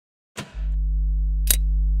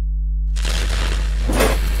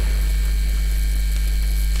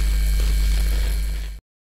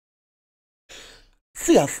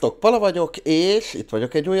Sziasztok, Pala vagyok, és itt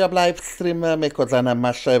vagyok egy újabb livestreammel, méghozzá nem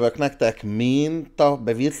mással jövök nektek, mint a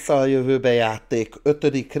Vissza, a jövőbe játék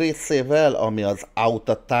 5. részével, ami az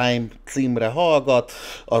Outatime címre hallgat,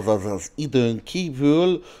 azaz az Időn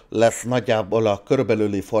kívül lesz nagyjából a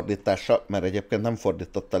körülbelüli fordítása, mert egyébként nem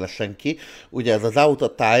fordította le senki. Ugye ez az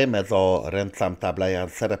Outatime, ez a rendszámtábláján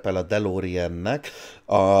szerepel a DeLoreannek,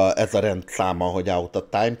 ez a rendszáma, hogy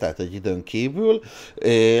Outatime, tehát egy időn kívül,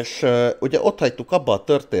 és ugye ott hagytuk abba a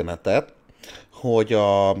történetet, hogy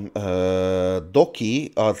a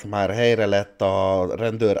Doki az már helyre lett a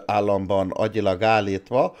rendőrállamban agyilag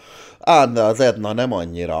állítva, ám az Edna nem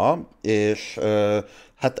annyira, és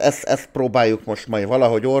hát ezt próbáljuk most majd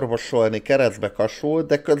valahogy orvosolni, keresztbe kasul,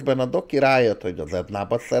 de közben a Doki rájött, hogy az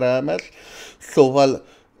Ednába szerelmes, szóval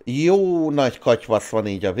jó nagy katyvasz van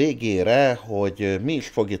így a végére, hogy mi is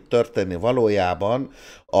fog itt történni valójában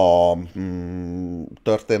a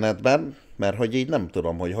történetben, mert hogy így nem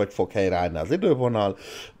tudom, hogy fog helyreállni az idővonal,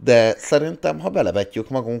 de szerintem, ha belevetjük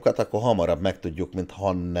magunkat, akkor hamarabb megtudjuk, mint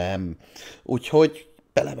ha nem. Úgyhogy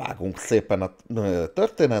belevágunk szépen a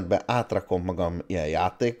történetbe, átrakom magam ilyen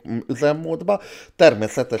játék üzemmódba.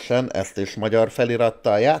 Természetesen ezt is magyar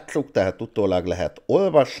felirattal játsszuk, tehát utólag lehet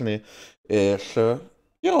olvasni, és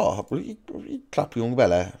ja, így csapjunk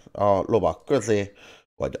bele a lovak közé,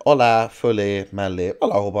 vagy alá, fölé, mellé,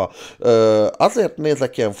 valahova. Azért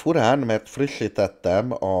nézek ilyen furán, mert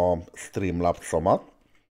frissítettem a Streamlabs-omat,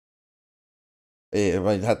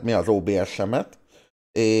 vagy hát mi az OBS-emet,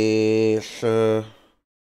 és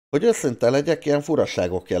hogy őszinte legyek, ilyen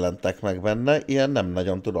furaságok jelentek meg benne, ilyen nem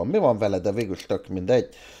nagyon tudom, mi van vele, de végül tök mindegy,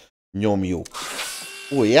 nyomjuk.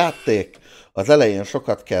 Új játék, az elején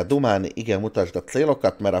sokat kell dumálni, igen, mutasd a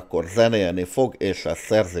célokat, mert akkor zenélni fog, és ez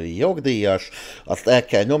szerzői jogdíjas, azt el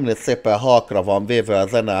kell nyomni, szépen halkra van véve a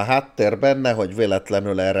zene a háttérben, nehogy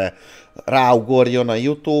véletlenül erre ráugorjon a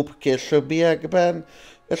YouTube későbbiekben,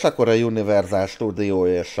 és akkor a Universal Studio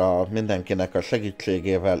és a mindenkinek a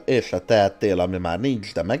segítségével, és a tehettél, ami már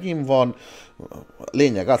nincs, de megint van.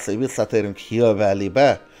 Lényeg az, hogy visszatérünk Hill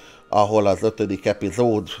Valley-be, ahol az 5.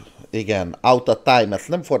 epizód, igen, Outatime, ezt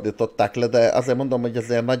nem fordították le, de azért mondom, hogy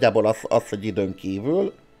ezért nagyjából az, hogy időn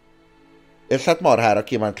kívül. És hát marhára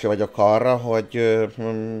kíváncsi vagyok arra, hogy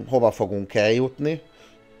hova fogunk eljutni.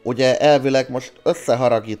 Ugye elvileg most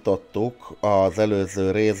összeharagítottuk az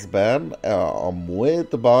előző részben, a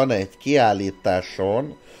múltban egy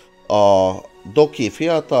kiállításon a Doki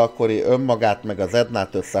fiatalkori önmagát meg az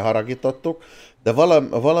Ednát összeharagítottuk, de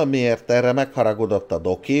valamiért erre megharagudott a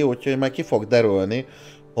Doki, úgyhogy majd ki fog derülni,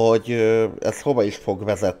 hogy ez hova is fog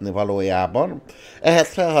vezetni valójában.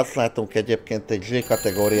 Ehhez felhasználtunk egyébként egy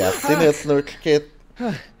Z-kategóriás színésznőcskét,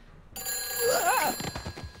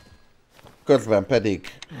 közben pedig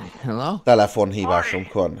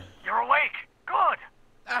telefonhívásunk van.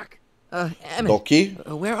 Doki?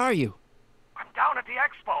 Where are you? I'm down at the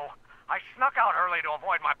expo. I snuck out early to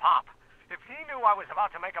avoid my pop. If he knew I was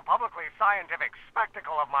about to make a publicly scientific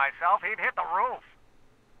spectacle of myself, he'd hit the roof.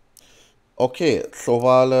 Oké,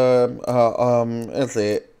 szóval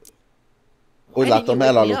ezért úgy látom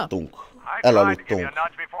elaludtunk.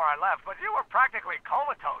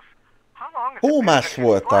 Kómás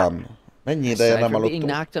voltam. Mennyi ideje nem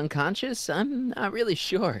aludtunk?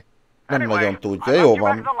 Nem nagyon tudja, jó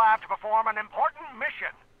van.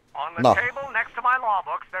 Na.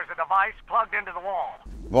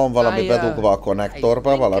 Van valami bedugva a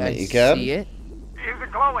konnektorba, valami, igen. Igen.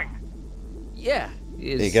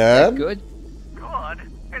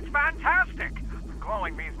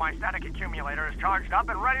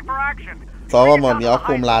 Szóval van valami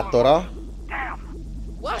akkumulátora.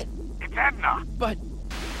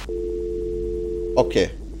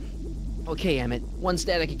 Oké. Okay, Emmett. One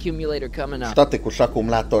static accumulator coming up. Statikus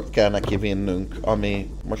akkumulátort kell neki vinnünk, ami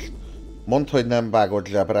most mondd, hogy nem vágod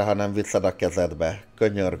zsebre, hanem viszed a kezedbe.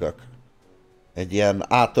 Könyörgök. Egy ilyen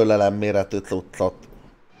átölelem méretű cuccot.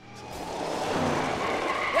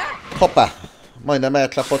 Hoppá! Majdnem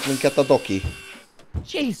elcsapott minket a Doki.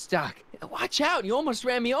 Jeez, Doc. Watch out, you almost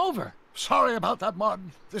ran me over. Sorry about that,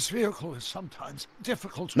 Martin. This vehicle is sometimes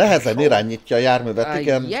difficult to Nehezen irányítja a járművet,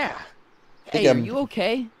 igen. Yeah. Hey, are you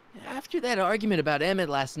okay? After that argument about Emmett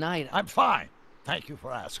last night... I'm fine. Thank you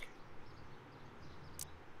for asking.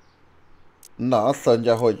 Na, azt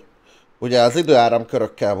mondja, hogy ugye az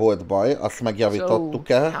időáramkörökkel volt baj, azt megjavítottuk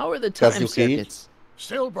el. Kezdjük így.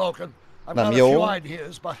 Still broken. Nem jó.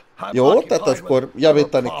 Jó, tehát akkor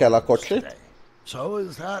javítani kell a kocsit. So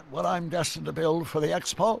is that what I'm destined to build for the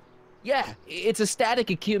expo? Yeah, it's a static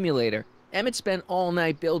accumulator. Emmett spent all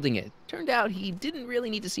night building it. Turned out he didn't really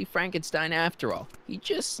need to see Frankenstein after all. He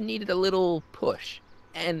just needed a little push.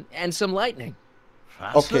 And some lightning.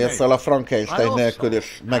 Oké, szóval a Frankenstein nélkül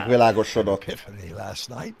is megvilágosodott.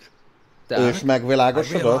 Ő is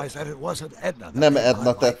megvilágosodott? Nem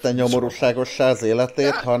Edna tette nyomorúságossá az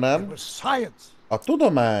életét, hanem a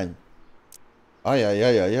tudomány.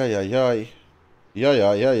 Ajajajajajajaj.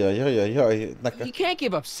 Jajajajajajajaj. You can't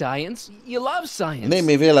give up science. You love science.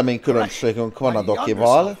 Némi véleménykülönbségünk van a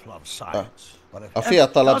dokival. A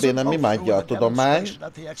fiatalabb énem imádja a tudomány.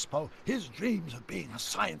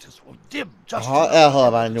 Ha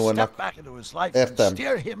elhalványulnak. Értem.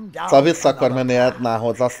 Szóval vissza akar menni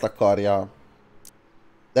Ednához, azt akarja.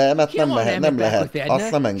 De Emmet nem lehet.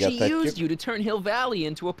 Azt nem engedhetjük.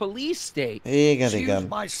 Igen,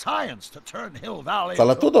 igen. Szóval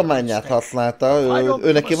a tudományát használta,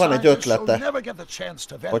 ő neki van egy ötlete.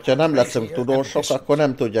 Hogyha nem leszünk tudósok, akkor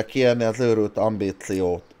nem tudja kiélni az őrült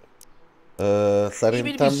ambíciót.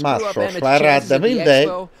 Szerintem más sors vár rá, de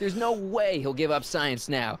mindegy.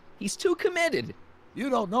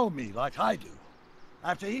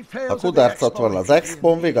 A kudarcot van az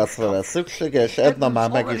expón, vigasz vele szüksége, és Edna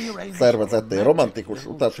már meg is szervezett egy romantikus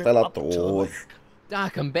utat fel a tóhoz.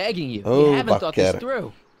 Ó, bakker.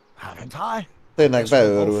 Tényleg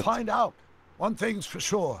beőrült.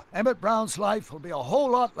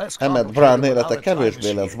 Emmett Brown élete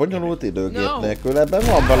kevésbé lesz bonyolult időgép nélkül. Ebben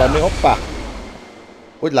van valami, hoppá!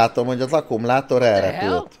 Úgy látom, hogy az akkumulátor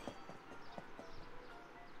elrepült.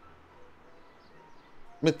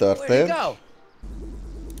 Mi történt?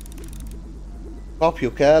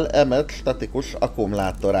 Kapjuk el Emmett statikus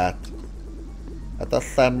akkumulátorát. Hát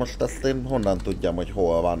aztán most ezt én honnan tudjam, hogy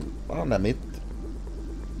hol van. Nem itt.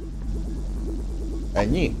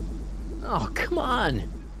 Ennyi? Oh, come on.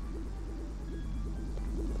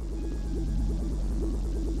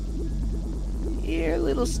 Here,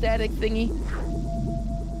 little static thingy.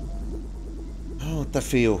 Ó, te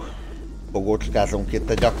fiú. Bogócskázunk itt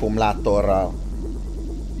egy akkumulátorral.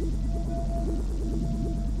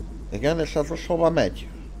 Igen, és az most hova megy?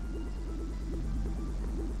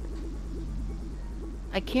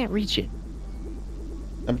 I can't reach it.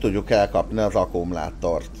 Nem tudjuk elkapni az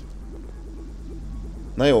akkumulátort.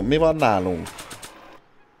 Na jó, mi van nálunk?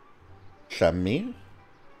 Semmi.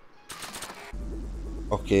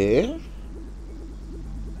 Oké.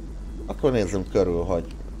 Akkor nézzünk körül, hogy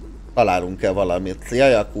találunk-e valamit. Szia,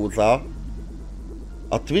 Yakuza!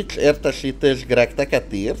 A Twitch értesítés Greg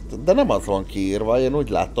teket írt, de nem az van kiírva, én úgy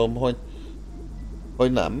látom,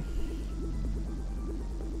 hogy nem.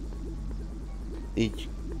 Így.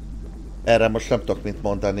 Erre most nem tudok mit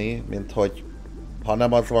mondani, mint hogy ha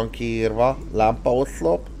nem az van kiírva,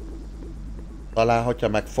 lámpaoszlop. Talán, hogyha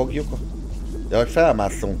megfogjuk, de hogy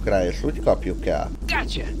felmásszunk rá, és úgy kapjuk el.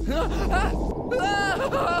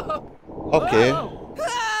 Oké.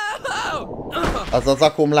 Az az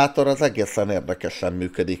akkumulátor az egészen érdekesen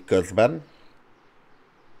működik közben.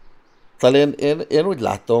 Szóval én úgy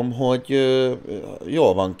látom, hogy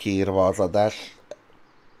jól van kiírva az adás.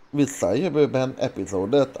 Vissza a jövőben,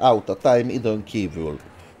 epizód 5, Outatime, időn kívül.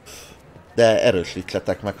 De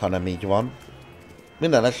erősítsetek meg, ha nem így van.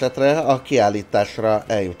 Minden esetre a kiállításra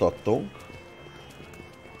eljutottunk.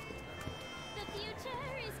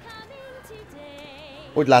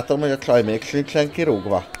 Úgy látom, hogy a csaj még sincsen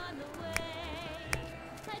kirúgva.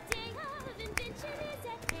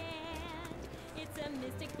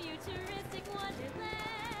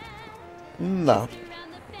 Na.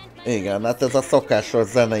 Igen, hát ez a szokásos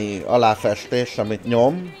zenei aláfestés, amit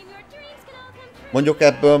nyom. Mondjuk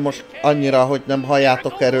ebből most annyira, hogy nem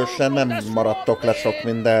halljátok erősen, nem maradtok le sok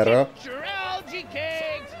mindenről.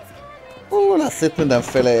 Lesz itt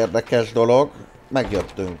mindenféle érdekes dolog.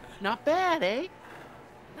 Megjöttünk. Not bad, eh?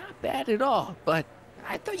 Not bad at all, but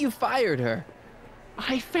I thought you fired her.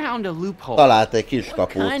 I found a loophole. Talált egy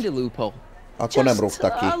kiskaput. What kind of loophole? Akkor nem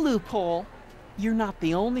rúgta ki. A loophole. You're not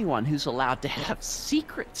the only one who's allowed to have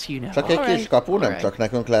secrets, you know. Csak egy kiskapu, nem csak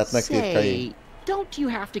nekünk lehetnek titkai. Don't you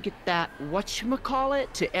have to get that whatchamacallit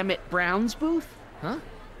to Emmett Brown's booth? Huh?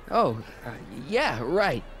 Oh, yeah,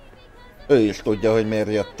 right. Ő is tudja, hogy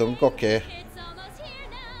miért jöttünk, oké.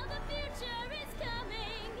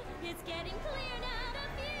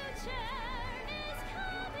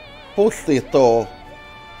 Pusztító!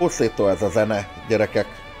 Pusztító ez a zene, gyerekek.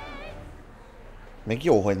 Még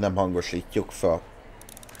jó, hogy nem hangosítjuk fel.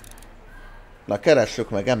 Na, keressük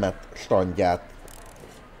meg Emmett strandját.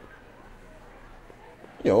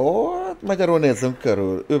 Jó, hát magyarul nézzünk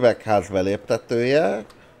körül. Üvegház beléptetője.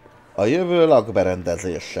 A jövő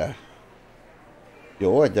lakberendezése.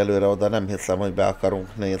 Jó, egyelőre oda nem hiszem, hogy be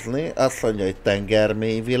akarunk nézni. Azt mondja, hogy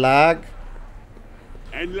tengermély világ.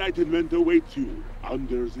 Enlightenment awaits you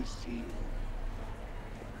under the sea.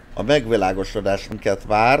 A megvilágosodás minket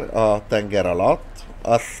vár a tenger alatt,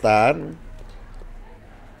 aztán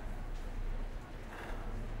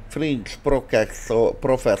Fringe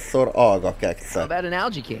professzor algakekszet. How about an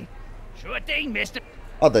algae cake? Sure thing, mister.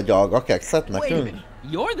 Ad egy algakekszet Wait a nekünk? minute.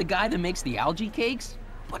 You're the guy that makes the algae cakes?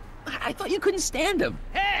 But I thought you couldn't stand them.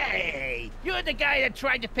 Hey! You're the guy that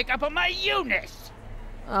tried to pick up on my Eunice!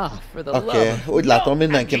 Oh, for the Oké, love. úgy látom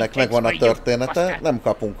mindenkinek megvan a története, nem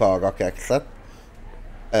kapunk algakekszet.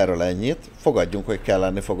 Erről ennyit. Fogadjunk, hogy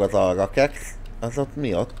kelleni fog az algakeksz. Az ott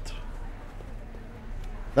mi ott?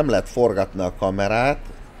 Nem lehet forgatni a kamerát.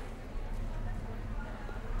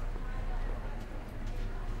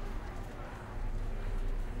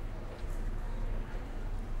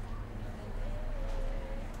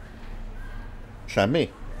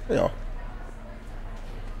 Semmi? Jó.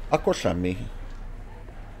 Akkor semmi.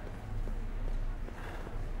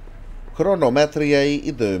 Kronometriai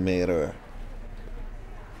időmérő.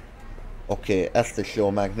 Oké, ezt is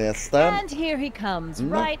jól megnéztem. And here he comes,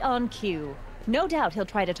 right on cue. No doubt he'll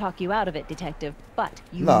try to talk you out of it, detective, but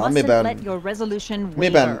you Na, mustn't let your resolution waver.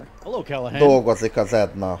 Miben dolgozik az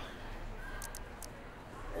Edna?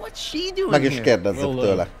 What's she doing Meg is here? kérdezzük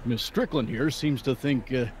tőle. Miss Strickland here seems to think,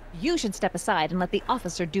 You should step aside and let the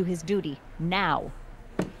officer do his duty, now.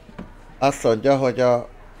 Azt mondja, hogy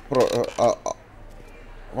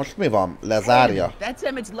most mi van? Lezárja? That's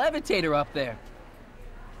Emmett's levitator up there.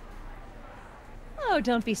 Oh,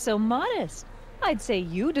 don't be so modest. I'd say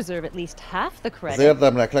you deserve at least half the Az credit.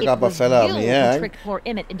 érdemnek legalább a fele, It ami was you who ilyen. tricked poor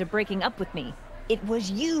Emmett into breaking up with me. It was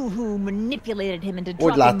you who manipulated him into Úgy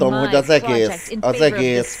dropping látom, my hogy az project egész, in az favor of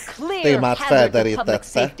egész this clear témát hazard to public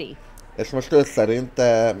felderítette. safety. És most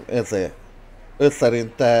ő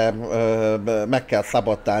szerinte meg kell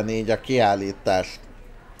szabotálni így a kiállítást.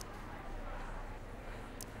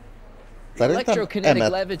 Szerintem Electrokinetic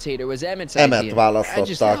levitator was Emmett's Emmet idea. I just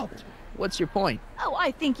választották. helped. What's your point? Oh,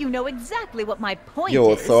 I think you know exactly what my point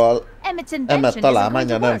Jó, is. szóval Emmett's Emmet invention isn't going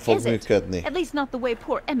találmánya to nem work, fog is it? működni. At least not the way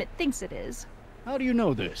poor Emmett thinks it is. how do you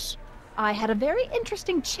know this? I had a very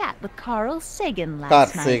interesting chat with Carl Sagan last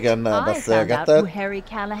Carl night. Sagannal I found out beszélgetett. who Harry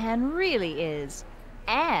Callahan really is,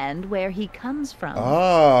 and where he comes from.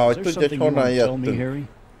 Ah, Is hogy there tudja, hogy something you honnan want to tell me, jöttünk. Harry?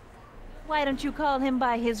 Why don't you call him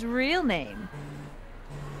by his real name?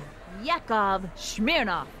 Yakov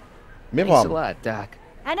Smirnov, Mi Thanks a van? lot, Doc.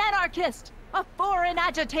 an anarchist, a foreign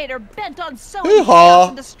agitator bent on sowing Hűha! chaos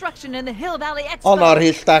and destruction in the Hill Valley Expo.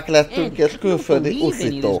 Anarchisták lettünk And és you don't külföldi believe any of this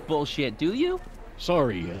uszítók. bullshit, do you?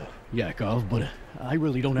 Sorry, Yakov, but I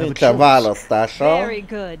really don't have a Nincsen choice. választása. Very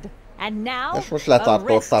good. And now, És most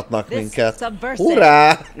letartóztatnak arrest this minket. subversive.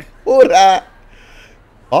 Hurrá! Hurrá!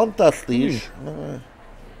 Fantasztis!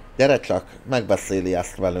 Gyere csak, megbeszéli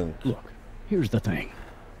ezt velünk. Look, here's the thing.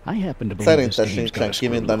 I happen to believe this Szerinte dame's sincsen got a ki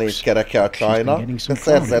mind a screw 4 loose. kereke a She's been csajnak, getting de some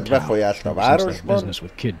clout in szerzett town befolyást a since that városban. business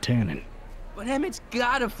with Kid Tannen. But Emmett's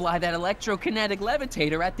gotta fly that electrokinetic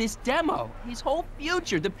levitator at this demo. His whole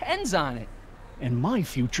future depends on it. And my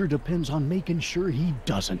future depends on making sure he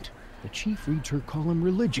doesn't. The chief reads her column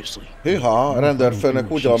religiously. Hűha, a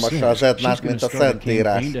rendőrfőnök úgy olvassa az Ednát, mint a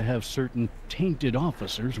Szentírás. To have certain tainted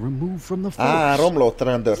officers removed from the Á, force. romlott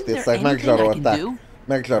rendőrtisztek, Is there anything I can megzsarolták. do? Unless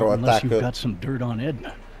Megzsarolták you've őt. got some dirt on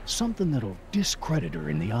Edna. Something that'll discredit her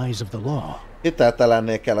in the eyes of the law.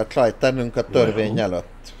 Hiteltelenné kell a csajt tennünk a törvény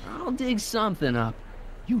előtt. I'll dig something up.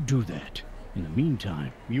 You do that. In the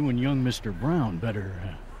meantime, you and young Mr. Brown better...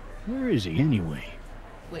 where is he anyway?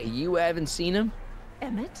 Wait, you haven't seen him?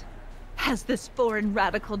 Emmett? Has this foreign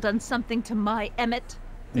radical done something to my Emmett?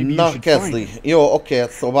 Maybe you Na, should find kezdi. him. Jó, oké,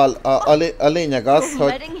 szóval a lényeg az, You're hogy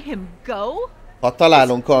letting him go? ha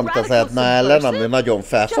találunk valamit az Edna ellen, ami nagyon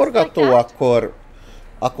felforgató,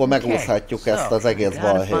 akkor megúszhatjuk ezt az egész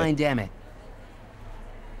gotta balhét. find Emmett.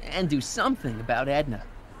 And do something about Edna.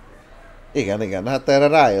 Igen, hát erre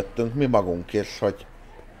rájöttünk mi magunk is, hogy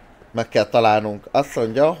meg kell találnunk. Azt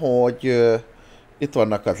mondja, hogy itt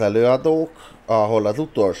vannak az előadók, ahol az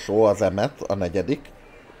utolsó az Emmet, a 4.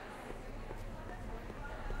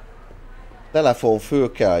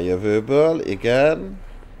 Telefonfülke a jövőből, igen.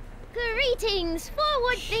 Greetings,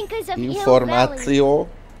 forward thinkers of Hill Valley. Információ.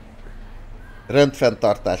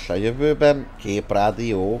 Rendfenntartás a jövőben,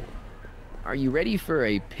 képrádió. Are you ready for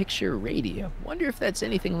a picture radio? Wonder if that's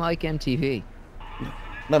anything like MTV.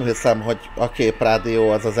 Nem hiszem, hogy a képrádió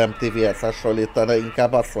az az MTV-hez hasonlítana,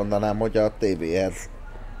 inkább azt mondanám, hogy a tévéhez.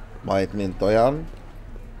 Majd mint olyan.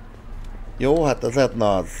 Jó, hát az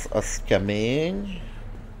Edna az kemény.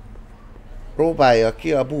 Próbálja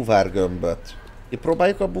ki a búvárgömböt.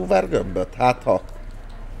 Kipróbáljuk a búvárgömböt? Hát ha.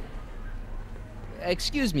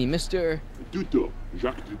 Excuse me, Mr. Duto,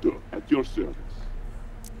 Jacques Duto, at your service.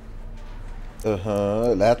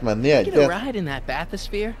 Lehet menni Get a egyet? ride in that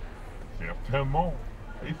bathysphere? Certainement.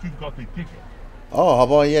 If you've got a ticket. Ha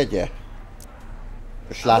van jegye.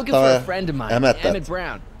 És I'm looking for a látta friend of mine, Emmett Emmetet?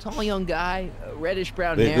 Brown. Tall young guy, reddish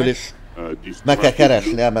brown Végül hair. is This meg kell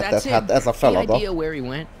keresni That's Emmetet, him. hát ez a Any feladat. idea where he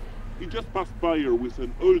went? He just passed by here with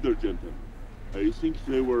an older gentleman. I think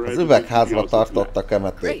they were Az at üvegházba the house of tartottak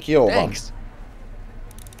Emmetet. Great, Jó van. thanks.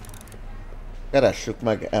 Keressük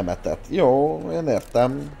meg Emmetet. Jó, én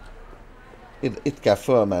értem. Itt kell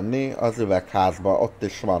fölmenni az üvegházba, ott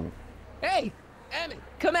is van. Hey, Emmett,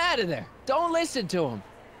 come out of there. Don't listen to him.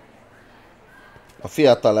 A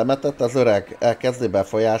fiatal Emmetet az öreg elkezdi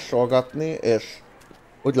befolyásolgatni, és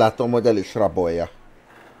úgy látom, hogy el is rabolja.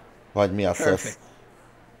 Vagy mi a szösz. Perfect.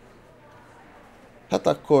 Hát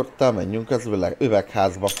akkor te menjünk az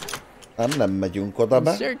üvegházba. Nem megyünk oda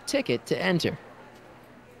be. Insert ticket to enter.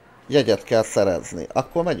 Jegyet kell szerezni.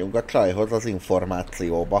 Akkor megyünk a csajhoz az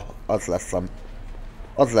információba. Az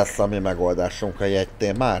lesz a mi megoldásunk a jegy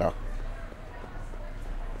témára.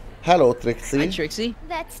 Hello, Hi, Trixie. Trixie.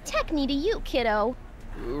 That's techni to you, kiddo.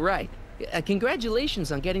 Right.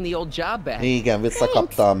 Congratulations on getting the old job back. Igen,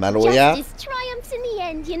 visszakapta a melóját. Justice triumphs in the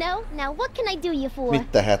end, you know? Now what can I do you for? Mit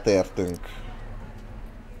tehet értünk?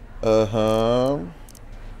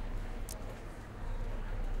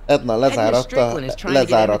 Edna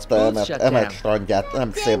lezáratta Emmet strandját,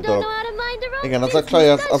 nem szép Dame don't dolog. know how to mind her own Igen, az a business,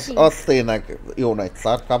 csaj does she? az tényleg jó nagy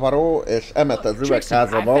szarkavaró, és Emmet az Trixie, I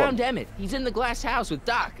üvegházba. found Emmett. He's in the glass house with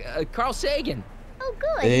Doc, Carl Sagan. Oh,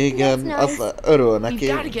 good. Igen, That's nice. az örül neki.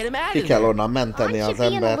 You've gotta get him out Ki of kell there. onnan menteni Aren't az you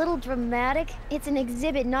being a ember. little dramatic? It's an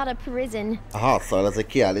exhibit, not a prison. Aha, szóval ez egy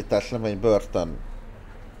kiállítás, nem egy börtön.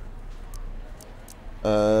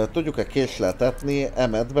 Tudjuk-e késleltetni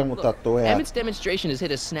Emmet bemutatóját? Emmett's demonstration has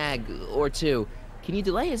hit a snag or two. Can you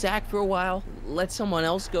delay his act for a while? Let someone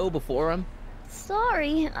else go before him?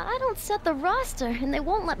 Sorry, I don't set the roster, and they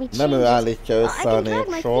won't let me change Nem ő it. állítja I össze a can drag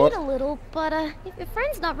my népsort. feet a little, but if your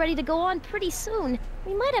friend's not ready to go on pretty soon,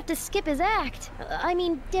 we might have to skip his act. I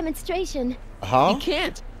mean, demonstration. Aha, You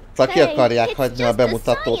can't. szóval ki Hey, akarják it's hagyni a just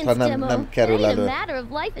bemutatót, ha science nem demo. kerül It ain't elő. a matter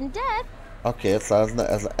of life and death. Oké, szóval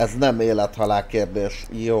ez nem élet-halál kérdés.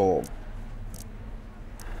 Jó.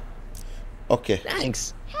 Oké, Thanks.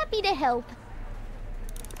 Happy to help.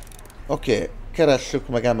 oké. Keressük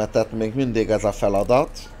meg Emmetet, még mindig ez a feladat.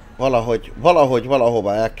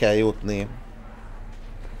 Valahova el kell jutni.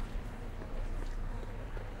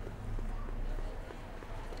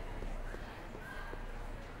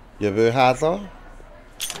 Jövőháza.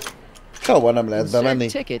 Sehova nem lehet Insert bemenni.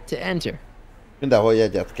 ticket to enter. Mindenhol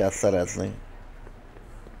jegyet kell szerezni.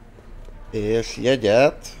 És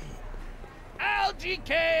jegyet Algae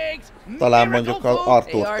cakes! talán mondjuk az Hey,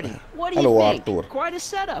 Arthur. Artie, What do Hello, you think? Arthur. Quite a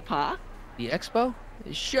setup, huh? The expo?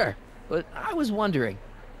 Sure, but I was wondering.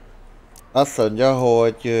 Azt mondja,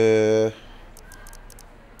 hogy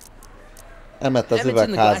Emmet az Emmett's in the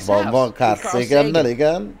üvegházban glass van house Carl with Carl Sagannel, Sagan.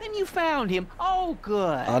 igen. Then you found him. Oh,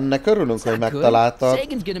 good. Annak örülünk, It's hogy not good. megtaláltad.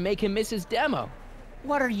 Sagan's gonna make him miss his demo.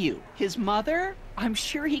 What are you, his mother? I'm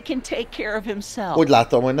sure he can take care of himself. Úgy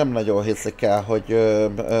látom, hogy nem nagyon hiszik el, hogy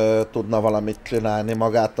tudna valamit csinálni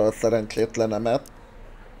magától a szerencsétlen Emmet.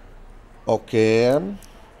 Oké.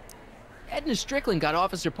 Edna Strickland got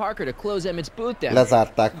Officer Parker to close Emmett's booth down.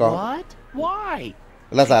 Lezárták What? Why?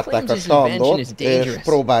 a standot, és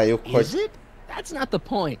próbáljuk, Is hogy... it? That's not the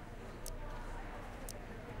point.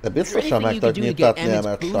 De biztosan anything meg you tudod could do to get nyitatni Emmett's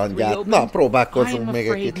Emmet booth standját. reopened? Na, próbálkozunk I'm még egy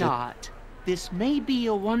afraid kicsit. not. This may be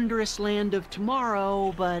a wondrous land of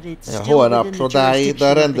tomorrow, but it's Ja, still holnap within the csodái, de a jurisdiction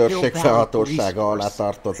of the rendőrség Hill Valley felhatósága Police alá Force.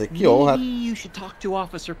 tartozik. Jó, hát Maybe you should talk to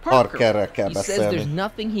Officer Parker. Parkerrel kell He says there's beszélni.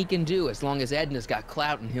 nothing he can do as long as Edna's got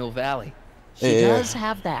clout in Hill Valley. She Yeah. does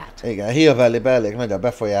have that. Igen, Hill Valley-ben elég nagy a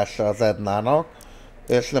befolyása az Ednának,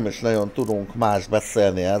 és nem is nagyon tudunk más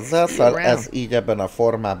beszélni ezzel, szóval ez így ebben a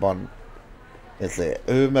formában,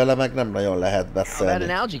 ő vele meg nem nagyon lehet How about an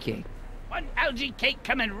beszélni. algae cake? One algae cake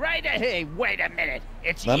coming right ahead. Wait a minute.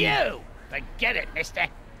 It's Ma'am? you. Forget it, mister.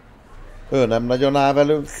 Ő nem nagyon áll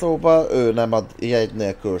velünk szóba, ő nem ad jegy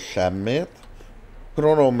nélkül semmit.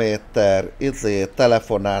 Kronométer,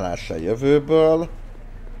 telefonálás a jövőből.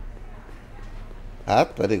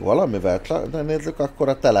 Hát pedig valamivel csak, de nézzük akkor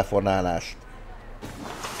a telefonálást.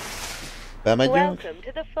 Bemegyünk. Welcome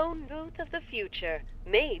to the phone booth of the future,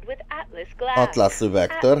 made with Atlas glass. Atlas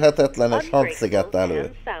üveg törhetetlen és Unbreakable hangszigetelő.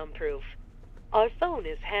 and soundproof. Our phone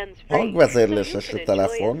is hands-free, Hangvezérléses so you can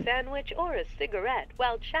telefon. enjoy a sandwich or a cigarette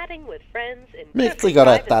while chatting with friends in Még perfect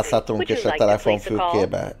cigarettázhatunk privacy. is a Would you like to place a call?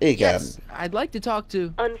 telefonfülkébe. Igen. Yes, I'd like to talk to...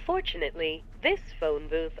 Unfortunately, this phone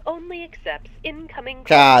booth only accepts incoming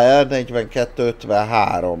KL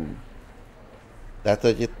 4253. Tehát,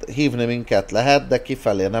 hogy itt hívni minket lehet, de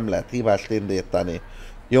kifelé nem lehet hívást indítani.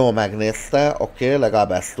 Jó, megnézte, oké,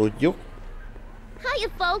 legalább ezt tudjuk. Hiya,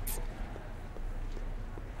 folks.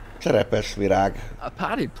 Cserepes virág. A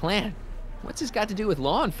potted plant? What's this got to do with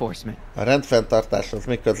law enforcement? A rendfenntartáshoz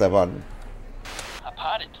mi köze van? A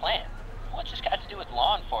potted plant? What's this got to do with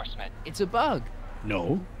law enforcement? It's a bug.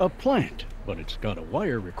 No, a plant. But it's got a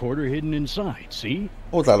wire recorder hidden inside, see?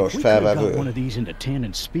 Hozzálos felvevő.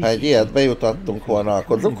 Ha egy ilyet bejutattunk volna a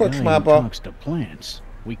kocsmába.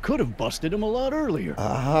 We could have busted him a lot earlier.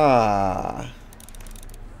 Aha.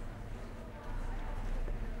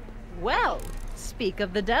 Well, speak of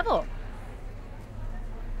the devil.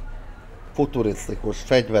 Futurisztikus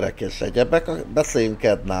fegyverek és egyebek. Beszéljünk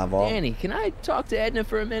Ednával. Danny, can I talk to Edna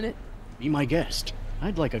for a minute? Be my guest.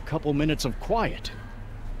 I'd like a couple minutes of quiet.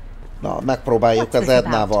 Na, megpróbáljuk az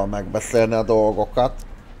Ednával megbeszélni a dolgokat.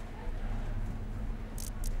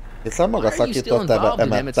 Hiszen maga szakított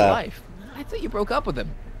Emmettel. I thought you broke up with him.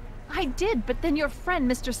 I did, but then your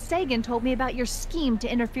friend Mr. Sagan told me about your scheme to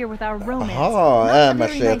interfere with our romance. Aha,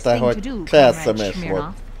 elmesélte, hogy cselszemés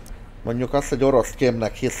volt. Mondjuk azt, hogy orosz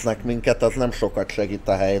kémnek hisznek minket, az nem sokat segít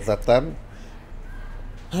a helyzetem.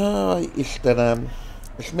 Háj, Istenem.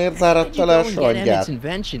 És miért záratta le a songyát?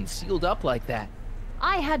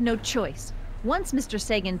 I had no choice. Once Mr.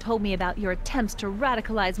 Sagan told me about your attempts to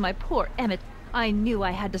radicalize my poor Emmett, I knew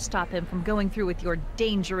I had to stop him from going through with your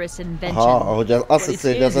dangerous invention. Aha, ahogy azt hiszi,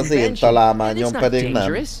 hogy ez az én találmányom, pedig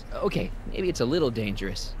nem. Okay, maybe it's a little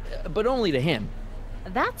dangerous, but only to him.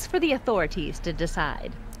 That's for the authorities to decide.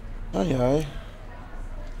 Ajaj.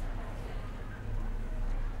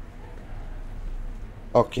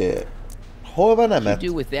 Oké. Hol van Emmett? What do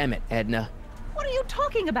you do with Emmett, Edna? What are you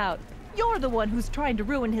talking about? You're the one who's trying to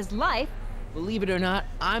ruin his life. Believe it or not,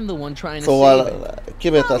 I'm the one trying to szóval save it.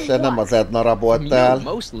 kivételesen nem az Edna rabolt el.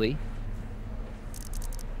 Mostly.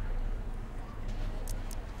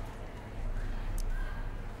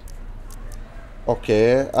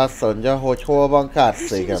 Oké, azt mondja, hogy hol van Carl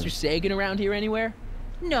Sagan. Mr. Sagan around here anywhere?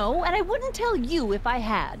 No, and I wouldn't tell you if I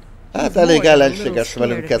had. Hát elég ellenséges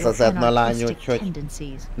velünk ez az Edna lány, úgyhogy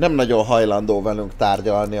nem nagyon hajlandó velünk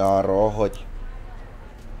tárgyalni arról, hogy...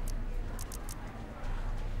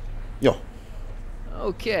 Jó.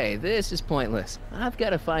 Okay, this is pointless. I've got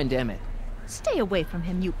to find Emmett. Stay away from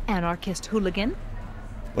him, you anarchist hooligan.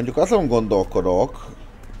 Mondjuk azon gondolkodok,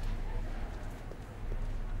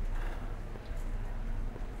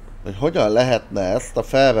 hogy hogyan lehetne ezt a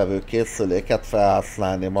felvevő készüléket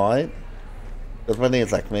felhasználni majd. Közben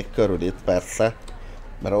nézek még körül itt persze,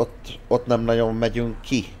 mert ott nem nagyon megyünk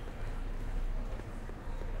ki.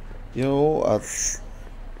 Jó, az...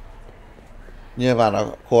 Nyilván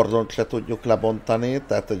a kordont se tudjuk lebontani,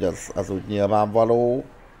 tehát hogy az úgy nyilvánvaló.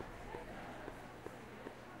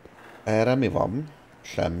 Erre mi van?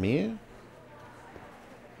 Semmi.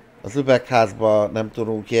 Az üvegházba nem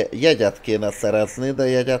tudunk jegyet kéne szerezni, de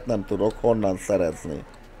jegyet nem tudok honnan szerezni.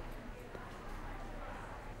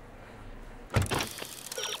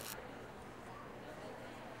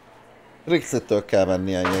 Trixitől kell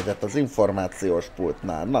venni a jegyet az információs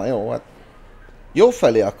pultnál. Na jó, hát jó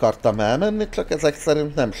felé akartam elmenni, csak ezek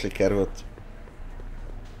szerint nem sikerült.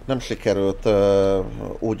 Nem sikerült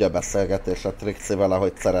úgy a beszélgetés a Trixivel,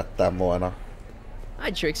 ahogy szerettem volna.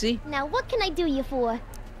 Hi, Trixie. Now what can I do you for?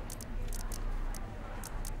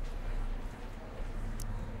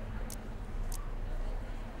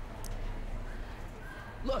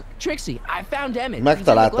 Look, Trixie, I found Emmett.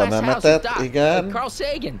 Megtaláltam Emmettet, igen. Carl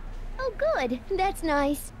Sagan. Oh good, that's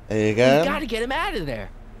nice. Igen. We've got to get him out of there.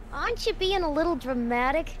 Aren't you being a little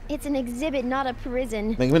dramatic? It's an exhibit, not a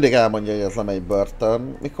prison. Még mindig elmondja, hogy ez nem egy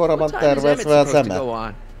börtön. Mikorra van tervezve az Emmet?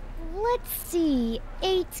 Let's see,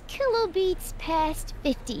 8 kilobeats past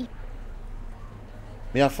 50.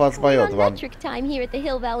 Mi a fasz bajod van? Metric time here at the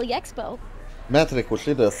Hill Valley Expo. Metrikus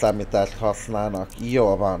időszámítást használnak.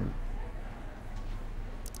 Jó van.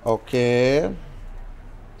 Oké.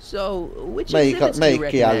 Melyik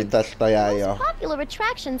kiállítást ajánlja?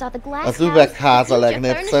 Az üvegház a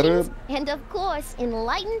legnépszerűbb.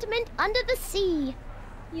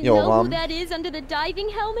 Jó van.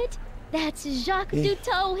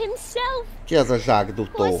 Ki az a Jacques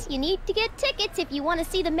Duteau?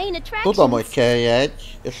 Tudom, hogy kell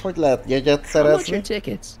jegy, és hogy lehet jegyet szerezni?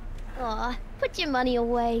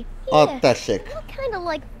 Add, tessék.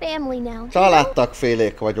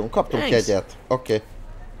 Családtagfélék vagyunk, kaptunk jegyet. Oké.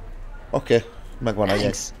 Oké, megvan a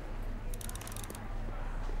jegy.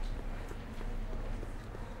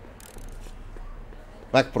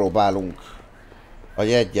 Megpróbálunk a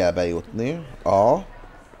jeggyel bejutni a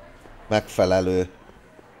megfelelő...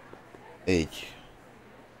 Így.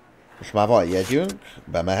 Most már van jegyünk,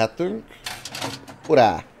 bemehetünk.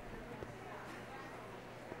 Urá!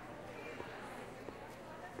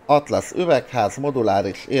 Atlasz üvegház,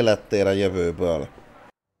 moduláris élettér a jövőből.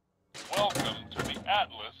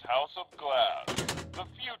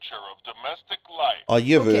 A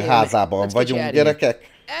jövő házában vagyunk, gyerekek.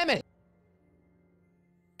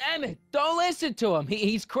 Emmett, don't listen to him.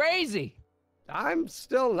 He's crazy. I'm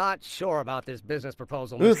still not sure about this business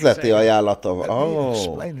proposal. Üzleti ajánlatom.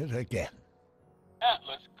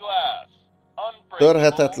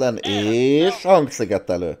 Törhetetlen és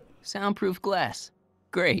hangszigetelő. Soundproof glass.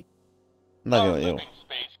 Great. Nagyon jó.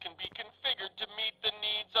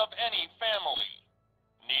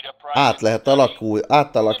 Át lehet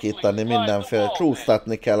átalakítani mindenféle,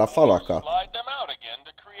 csúsztatni kell a falakat.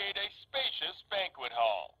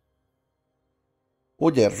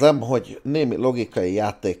 Úgy érzem, hogy némi logikai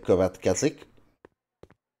játék következik.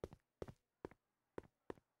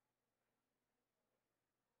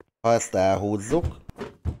 Ha ezt elhúzzuk,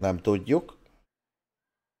 nem tudjuk.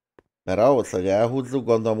 Mert ahhoz, hogy elhúzzuk,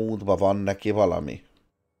 gondolom útban van neki valami.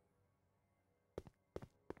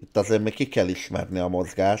 Itt azért még ki kell ismerni a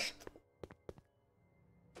mozgást.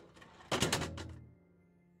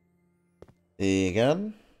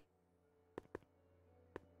 Igen.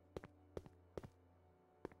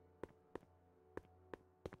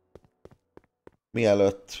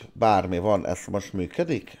 Mielőtt bármi van, ez most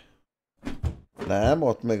működik? Nem,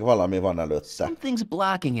 ott még valami van előtte. Something's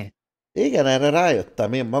blocking it. Igen, erre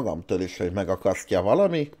rájöttem én magamtól is, hogy megakasztja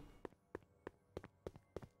valami.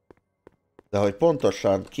 De hogy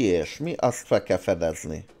pontosan ki és mi, azt fel kell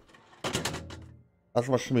fedezni. Az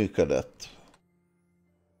most működött.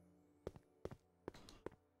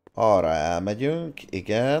 Arra elmegyünk,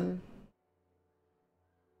 igen.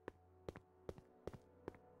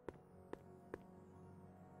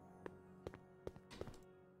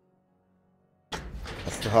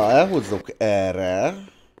 Ezt ha elhúzzuk erre,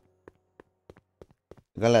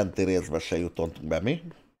 a lenti részbe se jutottunk be, mi?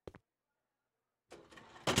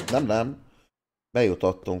 Nem.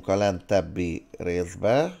 Bejutottunk a lentebbi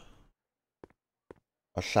részbe.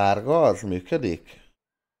 A sárga az működik?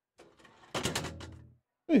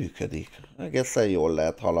 Működik. Egészen jól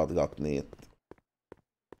lehet haladgatni itt.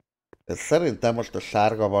 Ez szerintem most a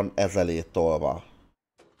sárga van ezelé tolva.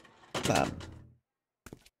 Nem.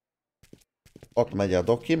 Ott megy a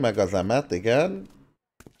doki, meg az emet, igen.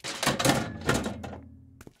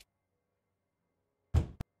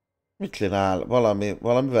 Mit csinál?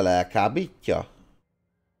 Valamivel elkábítja?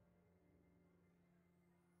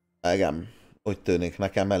 Igen, úgy tűnik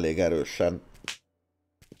nekem elég erősen.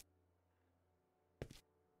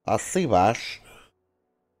 A szívás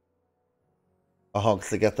a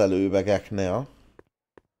hangszigetelő üvegeknél.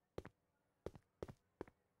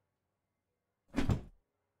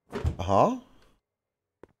 Aha.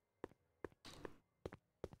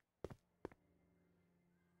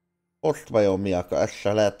 Azt vajon mi akar? Ezt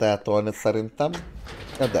se lehet eltolni szerintem.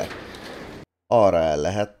 De. Arra el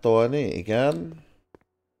lehet tolni, igen.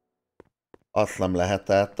 Azt nem lehet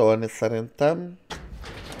eltolni szerintem.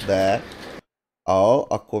 De.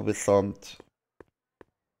 Akkor viszont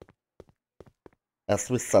ezt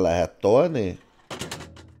vissza lehet tolni.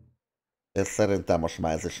 És szerintem most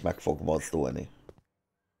már ez is meg fog mozdulni.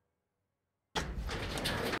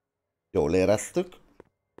 Jól éreztük.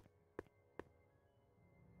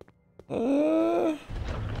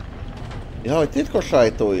 Ja, hogy titkos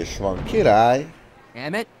ajtó is van, király!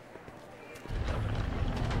 Emmett?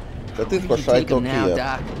 A titkos ajtó kijött.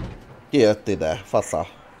 Kijött ide, fasza.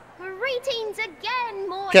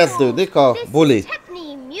 Kezdődik a buli.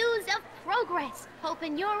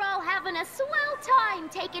 Hoping you're all having a swell time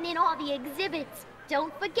taking in all the exhibits.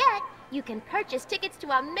 Don't forget, you can purchase tickets to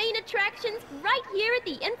our main attractions right here at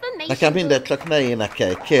the information. Nekem mindegy, csak ne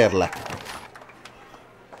énekelj, kérlek.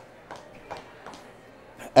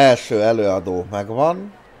 Első előadó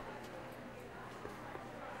megvan.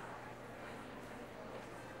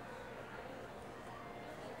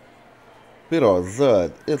 Piros,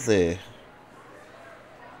 zöld,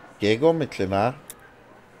 Kék gomb mit csinál?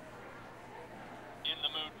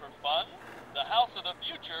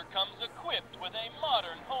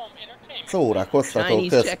 Szórakoztató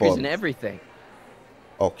központ.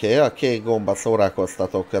 Oké, a kék gomb a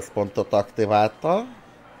szórakoztató központot aktiválta.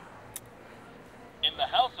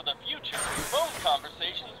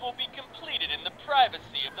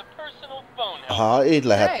 Aha, így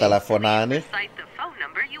lehet telefonálni.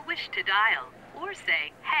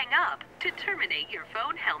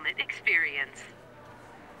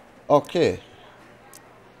 Oké.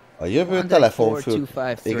 A jövő telefonfül...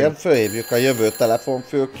 Igen, fölhívjuk a jövő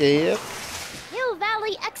telefonfülkéjét.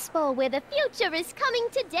 expo where the future is coming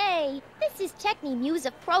today. This is Techni Muse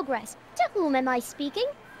of Progress. To whom am I speaking?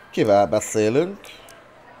 Kivel beszélünk?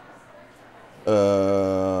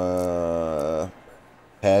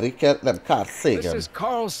 Harry nem, Carl Sagan. This is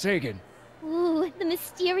Carl Sagan. Ooh, the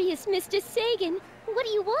mysterious Mr. Sagan. What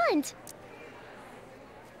do you want?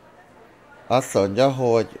 Azt mondja,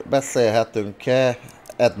 hogy beszélhetünk-e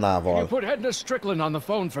Ednával. Can you put Edna Strickland on the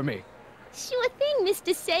phone for me? Sure thing,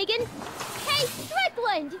 Mr. Sagan. Hey,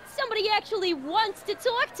 Strickland! Somebody actually wants to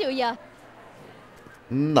talk to you.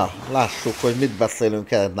 Na, lássuk, hogy mit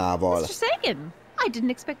beszélünk Ednával. Mr. Sagan, I didn't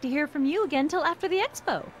expect to hear from you again till after the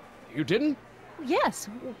expo. You didn't? Yes.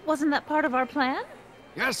 Wasn't that part of our plan?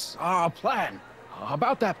 Yes, our plan.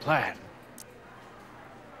 About that plan.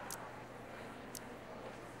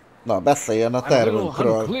 Na, beszéljen a tervünkről. I'm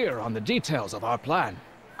a little unclear on the details of our plan.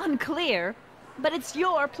 Unclear? But it's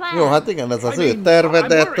your plan. Jó, hát igen, ez az ő terve,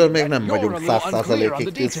 de ettől még nem vagyunk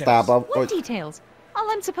 100%-ig tisztában. What details? All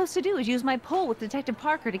I'm supposed to do is use my poll with Detective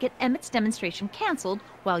Parker to get Emmett's demonstration cancelled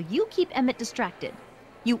while you keep Emmett distracted.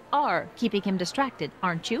 You are keeping him distracted,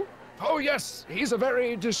 aren't you? Oh yes, he's a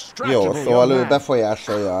very distractible Jó, szóval ő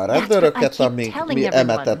befolyásolja a rendőröket, amíg mi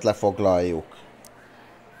Emmettet lefoglaljuk.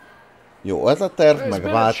 Jó, ez a terv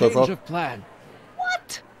megváltozott.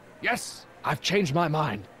 What? Yes, I've changed my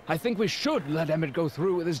mind. I think we should let Emmett go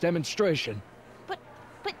through with his demonstration. But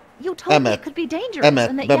you told me it could be dangerous and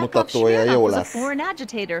that Yakov Smirnov was a foreign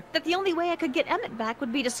agitator. That the only way I could get Emmett back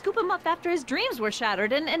would be to scoop him up after his dreams were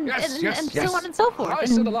shattered and so on and so forth. I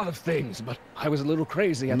said a lot of things, but I was a little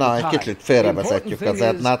crazy at the time. Na, egy kicsit félrevezetjük az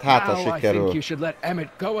Ednát, hát ha sikerül. You should let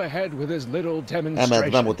Emmett go ahead with his little demonstration.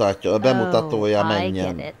 Emmet bemutatja, a bemutatója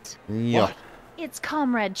menjen. I get it. Ja. It's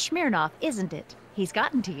Comrade Smirnov, isn't it? He's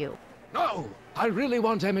gotten to you. No, I really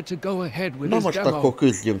want Emmett to go ahead with his most demo. Akkor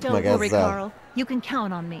küzdjünk meg Don't worry, ezzel. Carl. You can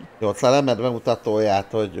count on me. Jó, szóval Emmet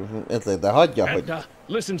bemutatóját, hogy ezért, de hagyja, Edna, hogy...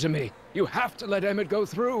 listen to me. You have to let Emmett go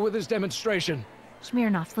through with his demonstration.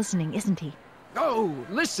 Smirnov's listening, isn't he? No,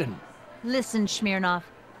 listen. Listen, Smirnov.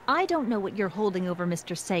 I don't know what you're holding over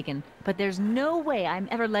Mr. Sagan, but there's no way I'm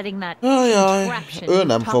ever letting that contraption ő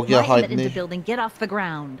nem talk fogja my Emmett hagyni. into building get off the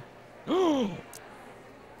ground.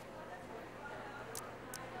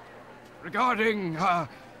 Regarding,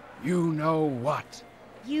 you know what?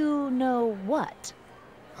 You know what?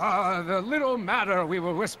 The little matter we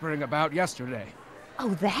were whispering about yesterday.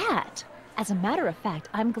 Oh, that! As a matter of fact,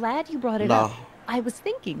 I'm glad you brought it up. I was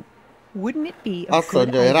thinking, wouldn't it be a Azt good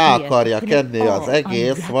mondja, hogy rá idea akarja to pin it kenni az all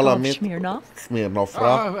egész on valamit Smirnov?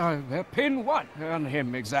 Smirnovra. Pin what on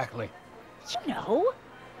him exactly? You know,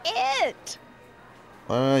 it!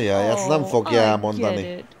 Ajaj, ezt nem fogja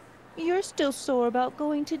elmondani. You're still sore about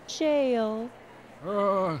going to jail.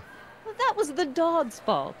 That was the dog's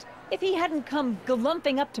fault. If he hadn't come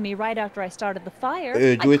glumping up to me right after I started the fire,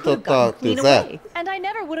 I could have gotten clean away, and I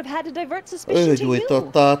never would have had to divert suspicion to you.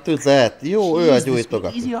 Gyújtotta a tüzet. Jó, ő a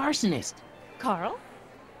gyújtogató. He's the arsonist. Carl,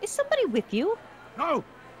 is somebody with you? No,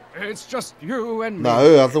 it's just you and me. Na,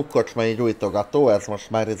 ő az ukkocsmai gyújtogató, ez most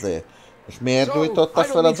már izé. És miért gyújtotta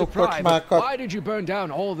fel az ukkocsmákat? Why did you burn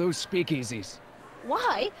down all those speakeasies?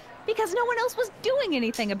 Why? Because no one else was doing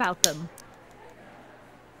anything about them.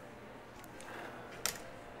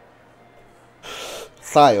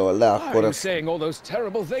 Szálljon le, Why akkor are you ezt... saying all those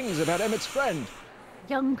terrible things about Emmett's friend?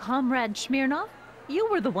 Young comrade Smirnov, you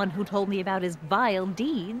were the one who told me about his vile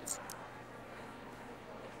deeds.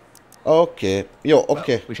 Oké, jó,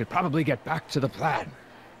 oké. Well, we should probably get back to the plan.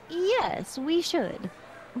 Yes, we should.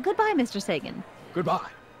 Goodbye, Mr. Sagan.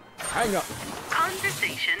 Goodbye. Hang up.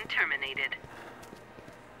 Conversation terminated.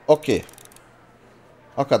 Oké.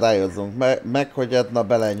 Akadályozzunk meg, hogy Edna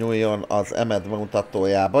belenyúljon az Emmet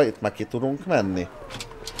bemutatójába. Itt meg ki tudunk menni?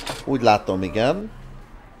 Úgy látom, igen.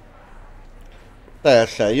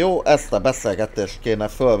 Teljesen jó, ezt a beszélgetést kéne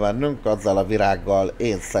fölvennünk azzal a virággal,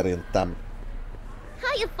 én szerintem.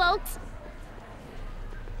 Hiya, folks.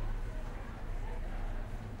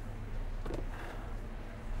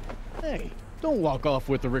 Hey, don't walk off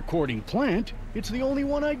with the recording plant. It's the only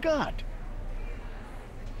one I got.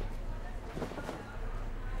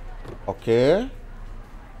 Oké.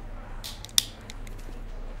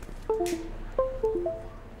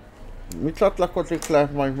 Mi csatlakozik le?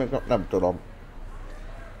 Majd még nem tudom.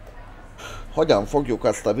 Hogyan fogjuk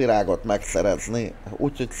ezt a virágot megszerezni?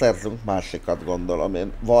 Úgyhogy szerzünk másikat, gondolom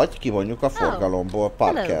én. Vagy kivonjuk a forgalomból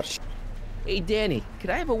Parker. Hey, Danny,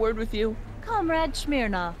 could I have a word with you? Comrade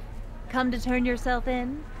Smirnov, come to turn yourself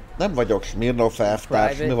in? Nem vagyok Smirnov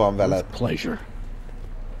elvtárs, mi van veled? Pleasure.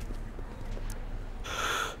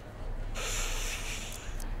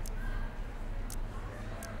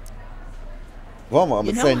 Van valami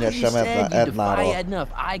You know how you szennyesem said you defy Ednáról. Edna if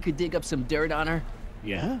I could dig up some dirt on her?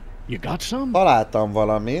 Yeah? You got some? Találtam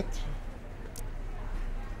valamit.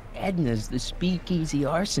 Edna's the speakeasy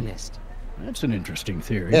arsonist. That's an interesting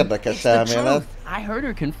theory. Érdekes It's the elmélet. truth. I heard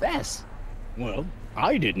her confess. Well,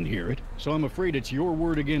 I didn't hear it, so I'm afraid it's your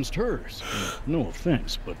word against hers. No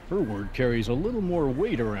offense, but her word carries a little more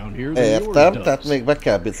weight around here than yours Értem, does. tehát még be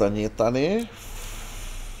kell bizonyítani.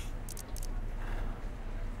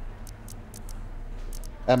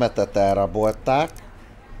 Emmetet elrabolták.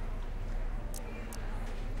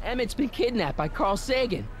 Emmett's been kidnapped by Carl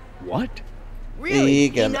Sagan. What? Really?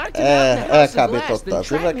 Igen, He knocked him out in the house of glass, elkábította then az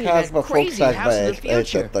trapped me in that üvegházba, crazy fogságba, house of the future.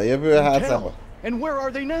 ejtett a jövőházba. And where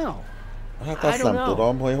are they now? Hát I azt don't nem know.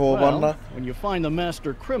 tudom, hogy hol Well, vannak. when you find the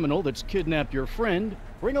master criminal that's kidnapped your friend,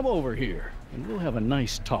 bring him over here, and we'll have a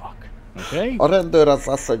nice talk, okay? A rendőr az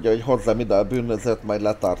azt mondja, hogy hozzám ide a bűnözőt, majd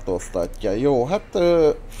letartóztatja. Jó, hát...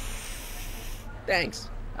 Thanks.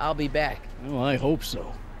 I'll be back. Well, I hope so.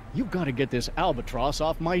 You've got to get this albatross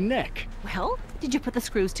off my neck. Well, did you put the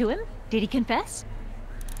screws to him? Did he confess?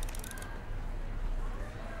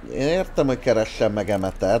 Én értem, hogy keressem meg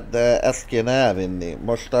Emmetet, de ezt kéne elvinni.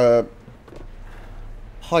 Most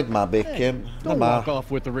hagyd már békén. Don't Nem walk áll. off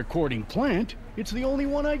with the recording plant. It's the only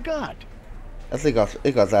one I got. Ez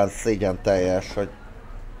igazán szégyen teljes, hogy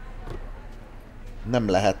nem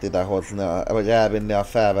lehet idehozni, vagy elvinni a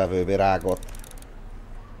felvevő virágot.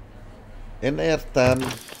 Én értem.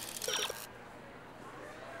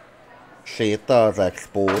 Séta az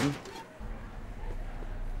expón.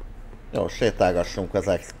 Jó, sétálgassunk az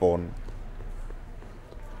expón.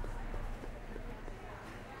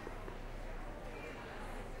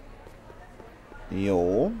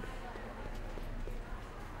 Jó.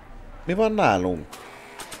 Mi van nálunk?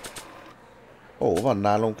 Ó, van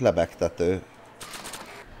nálunk lebegtető.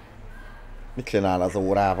 Mit csinál az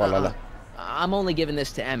órával? I'm only giving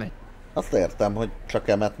this to Emmett. Azt értem, hogy csak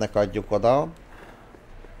Emmettnek adjuk oda.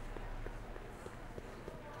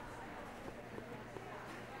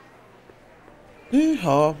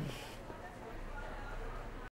 Hűha.